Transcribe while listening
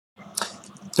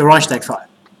The Reichstag Fire.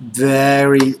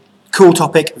 Very cool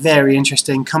topic, very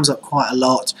interesting, comes up quite a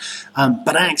lot,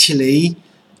 but actually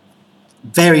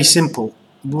very simple.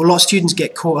 A lot of students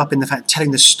get caught up in the fact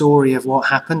telling the story of what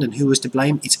happened and who was to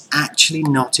blame. It's actually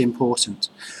not important.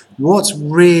 What's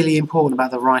really important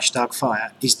about the Reichstag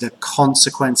Fire is the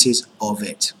consequences of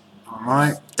it.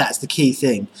 Alright? That's the key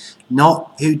thing.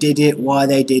 Not who did it, why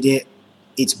they did it,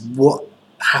 it's what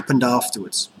happened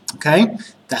afterwards. Okay?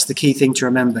 That's the key thing to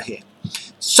remember here.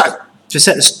 So, to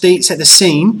set the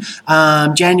scene,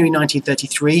 January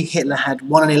 1933, Hitler had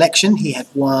won an election. He had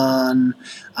won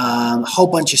a whole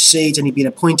bunch of seats and he'd been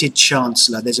appointed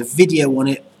Chancellor. There's a video on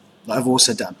it that I've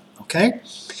also done. Okay?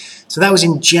 So that was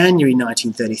in January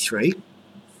 1933.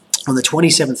 On the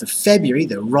 27th of February,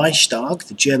 the Reichstag,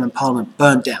 the German parliament,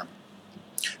 burnt down.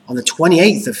 On the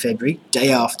 28th of February,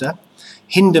 day after,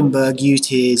 Hindenburg used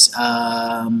his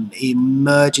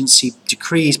emergency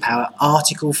decrees power,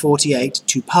 Article 48,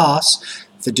 to pass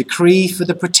the Decree for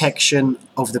the Protection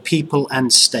of the People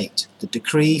and State. The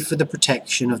Decree for the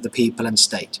Protection of the People and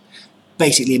State.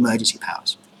 Basically emergency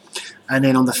powers. And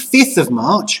then on the 5th of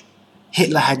March,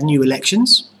 Hitler had new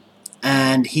elections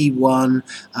and he won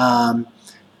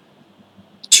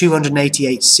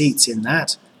 288 seats in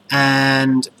that.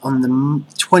 And on the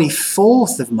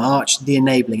 24th of March, the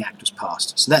Enabling Act was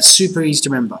passed. So that's super easy to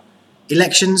remember.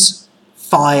 Elections,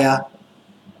 fire,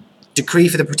 Decree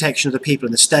for the Protection of the People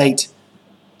and the State,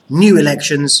 new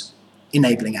elections,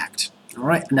 Enabling Act. All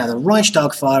right. Now, the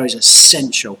Reichstag Fire is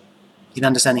essential in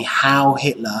understanding how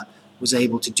Hitler was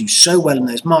able to do so well in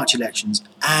those March elections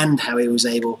and how he was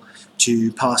able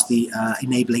to pass the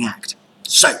Enabling Act.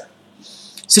 So,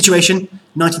 situation,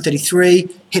 1933,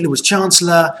 Hitler was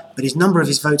Chancellor, but his number of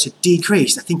his votes had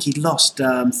decreased. I think he'd lost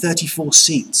 34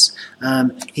 seats.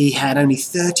 He had only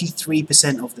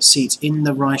 33% of the seats in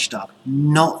the Reichstag,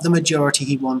 not the majority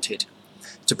he wanted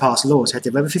to pass laws. He had to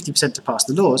have over 50% to pass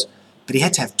the laws, but he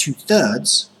had to have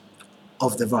 2/3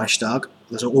 of the Reichstag,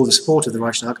 all the support of the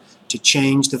Reichstag, to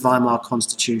change the Weimar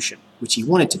Constitution, which he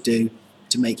wanted to do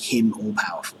to make him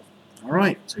all-powerful. All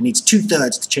right, so he needs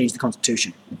 2/3 to change the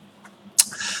Constitution.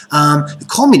 The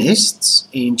Communists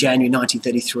in January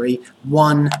 1933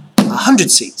 won 100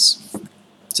 seats.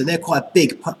 So they're quite a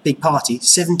big party,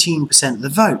 17% of the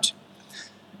vote.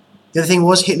 The other thing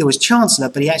was Hitler was Chancellor,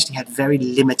 but he actually had very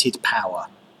limited power.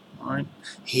 Right?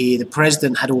 The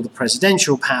president had all the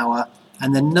presidential power,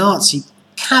 and the Nazi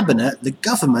cabinet, the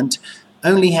government,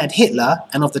 only had Hitler,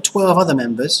 and of the 12 other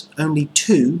members, only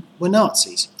 2 were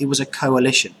Nazis. It was a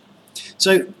coalition.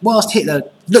 So whilst Hitler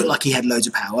looked like he had loads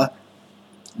of power,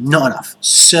 not enough.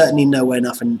 Certainly nowhere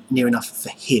enough and near enough for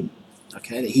him,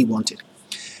 okay, that he wanted.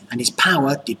 And his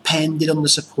power depended on the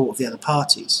support of the other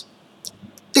parties.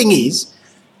 Thing is,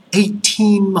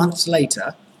 18 months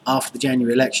later, after the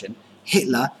January election,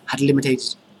 Hitler had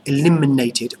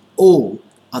eliminated all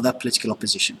other political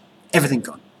opposition. Everything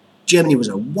gone. Germany was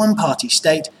a one-party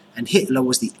state, and Hitler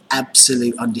was the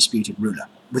absolute undisputed ruler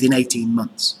within 18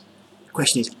 months. The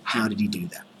question is, how did he do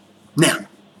that? Now,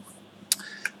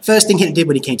 first thing Hitler did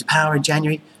when he came to power in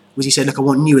January was he said, look, I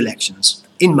want new elections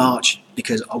in March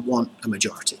because I want a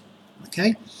majority.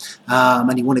 Okay?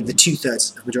 And he wanted the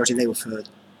 2/3 of majority, and they were for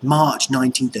March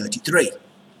 1933.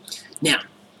 Now,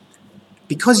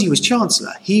 because he was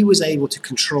Chancellor, he was able to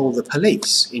control the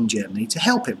police in Germany to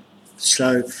help him.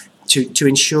 So, to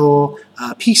ensure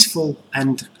peaceful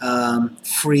and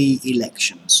free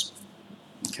elections.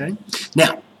 Okay?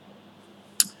 Now,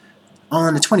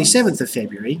 on the 27th of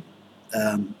February,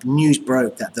 news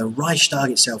broke that the Reichstag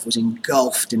itself was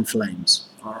engulfed in flames.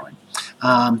 All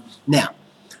right. Now,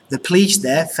 the police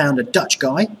there found a Dutch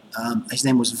guy. His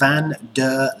name was Van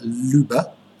der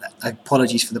Lubbe.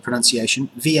 Apologies for the pronunciation.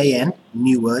 V-A-N,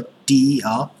 new word,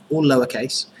 D-E-R, all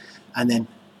lowercase, and then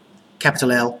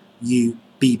capital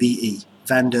L-U-B-B-E.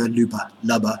 Van der Lubbe,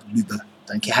 Lubbe.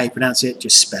 Don't care how you pronounce it,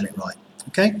 just spell it right.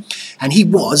 Okay? And he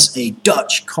was a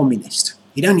Dutch communist.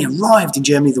 He'd only arrived in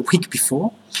Germany the week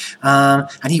before,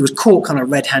 and he was caught kind of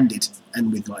red-handed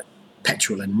and with like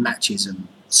petrol and matches and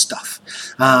stuff.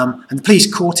 And the police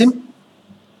caught him,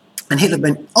 and Hitler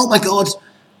went, oh my God,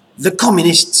 the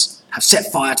communists have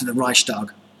set fire to the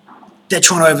Reichstag. They're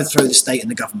trying to overthrow the state and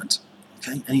the government.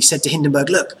 Okay? And he said to Hindenburg,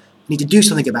 look, we need to do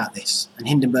something about this. And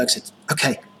Hindenburg said,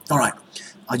 okay, all right,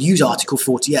 I'll use Article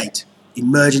 48,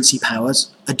 emergency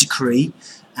powers, a decree,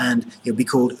 and it'll be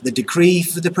called the Decree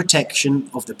for the Protection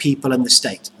of the People and the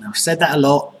State. Now, I've said that a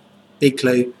lot. Big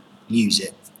clue, use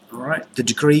it. All right? The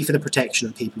Decree for the Protection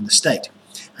of the People and the State.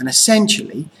 And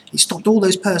essentially, it stopped all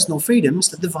those personal freedoms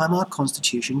that the Weimar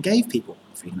Constitution gave people.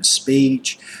 Freedom of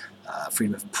speech,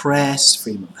 freedom of press,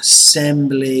 freedom of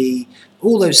assembly,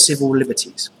 all those civil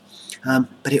liberties.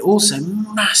 But it also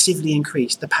massively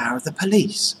increased the power of the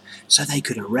police. So they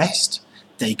could arrest,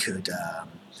 they could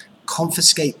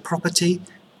confiscate property,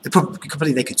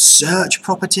 they could search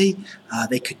property,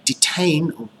 they could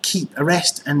detain or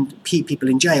arrest and keep people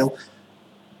in jail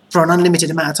for an unlimited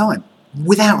amount of time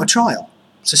without a trial,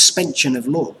 suspension of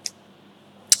law.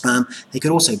 They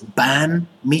could also ban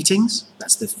meetings,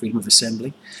 that's the freedom of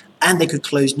assembly, and they could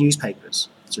close newspapers.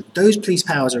 So those police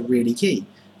powers are really key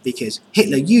because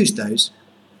Hitler used those,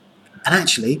 and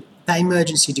actually that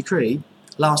emergency decree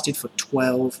lasted for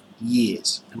 12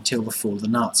 years until the fall of the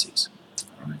Nazis.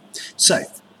 All right. So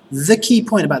the key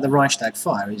point about the Reichstag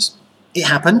fire is it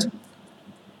happened,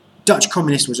 Dutch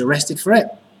communist was arrested for it,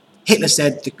 Hitler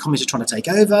said the communists are trying to take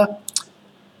over,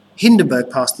 Hindenburg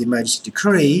passed the emergency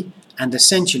decree, and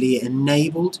essentially it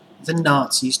enabled the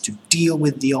Nazis to deal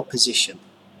with the opposition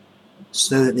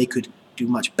so that they could do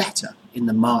much better in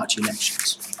the March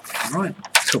elections. All right,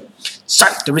 cool. So,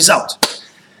 the result.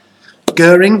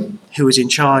 Goering, who was in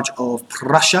charge of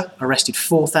Prussia, arrested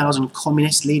 4,000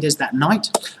 communist leaders that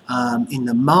night in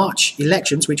the March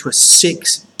elections, which were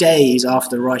 6 days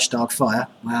after the Reichstag fire.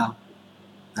 Wow,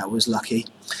 that was lucky.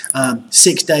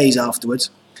 6 days afterwards.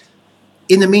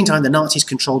 In the meantime, the Nazis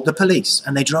controlled the police,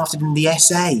 and they drafted in the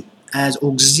SA as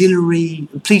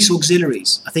police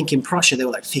auxiliaries. I think in Prussia there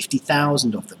were like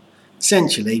 50,000 of them.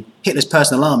 Essentially, Hitler's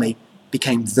personal army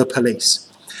became the police.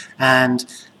 And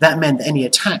that meant that any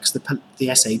attacks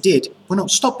the SA did were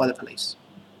not stopped by the police.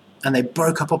 And they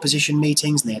broke up opposition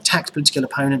meetings, and they attacked political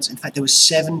opponents. In fact, there were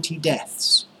 70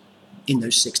 deaths in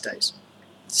those 6 days.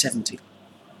 70.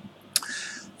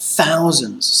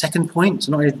 Thousands. Second point,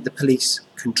 so not only did the Nazis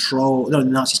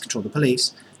control the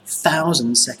police,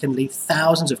 secondly,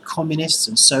 thousands of communists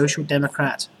and social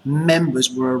democrat members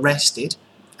were arrested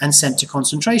and sent to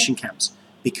concentration camps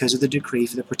because of the decree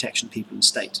for the protection of people and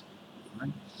state.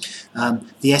 Right?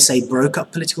 The SA broke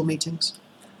up political meetings,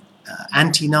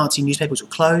 anti-Nazi newspapers were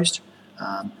closed,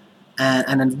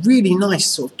 and a really nice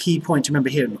sort of key point to remember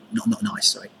here,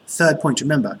 third point to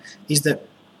remember, is that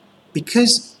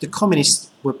because the communists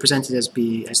were presented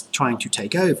as trying to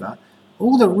take over,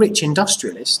 all the rich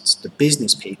industrialists, the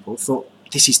business people, thought,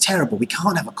 this is terrible, we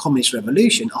can't have a communist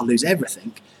revolution, I'll lose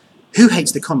everything. Who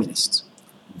hates the communists?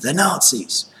 The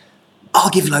Nazis. I'll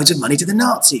give loads of money to the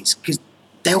Nazis, because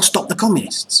they'll stop the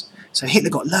communists. So Hitler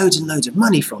got loads and loads of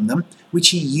money from them, which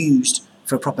he used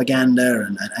for propaganda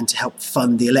and to help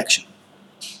fund the election.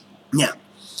 Now,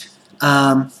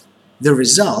 the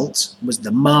result was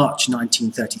the March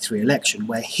 1933 election,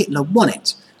 where Hitler won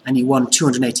it, and he won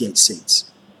 288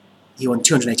 seats. He won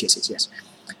 288 seats, yes.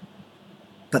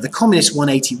 But the communists won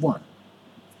 81,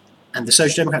 and the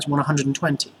Social Democrats won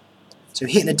 120. So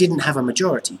Hitler didn't have a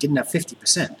majority, didn't have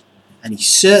 50%, and he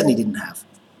certainly didn't have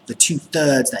the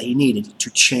 2/3 that he needed to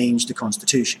change the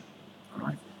constitution. All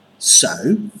right?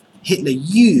 So Hitler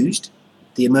used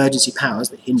the emergency powers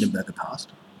that Hindenburg had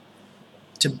passed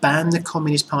to ban the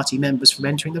Communist Party members from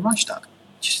entering the Reichstag.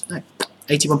 No,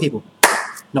 81 people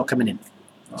not coming in.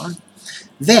 All right?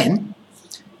 Then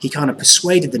he kind of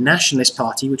persuaded the Nationalist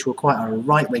Party, which were quite a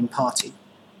right-wing party,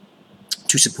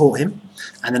 to support him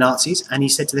and the Nazis, and he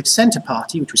said to the Centre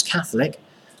Party, which was Catholic,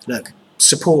 look,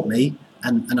 support me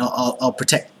and I'll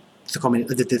protect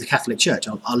the Catholic Church.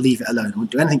 I'll leave it alone. I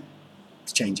won't do anything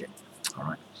to change it. All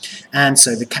right. And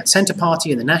so the Centre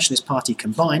Party and the Nationalist Party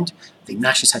combined, I think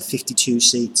Nationalists had 52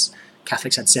 seats,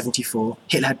 Catholics had 74,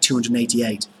 Hitler had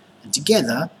 288, and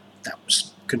together that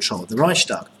was control of the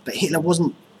Reichstag. But Hitler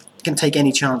wasn't going to take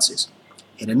any chances.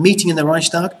 He had a meeting in the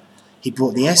Reichstag, he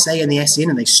brought the SA and the S in,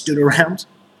 and they stood around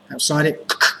outside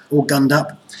it, all gunned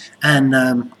up, and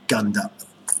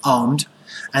armed,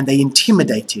 and they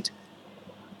intimidated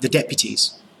the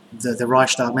deputies, the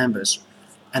Reichstag members,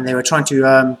 and they were trying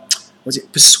to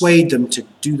persuade them to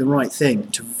do the right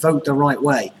thing, to vote the right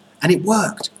way. And it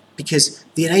worked, because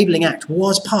the Enabling Act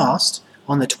was passed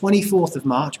on the 24th of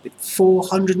March with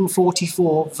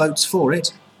 444 votes for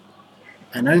it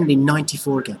and only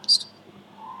 94 against.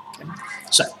 Okay.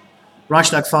 So,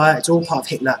 Reichstag fire, it's all part of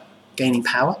Hitler gaining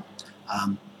power.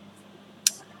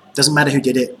 Doesn't matter who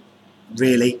did it,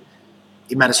 really.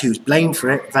 It matters who was blamed for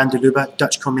it. Van der Lubbe,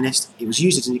 Dutch communist. It was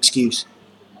used as an excuse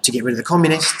to get rid of the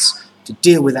communists, to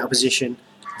deal with that opposition.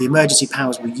 The emergency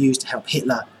powers were used to help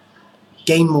Hitler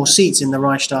gain more seats in the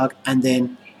Reichstag and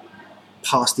then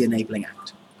pass the Enabling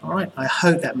Act. All right, I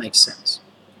hope that makes sense.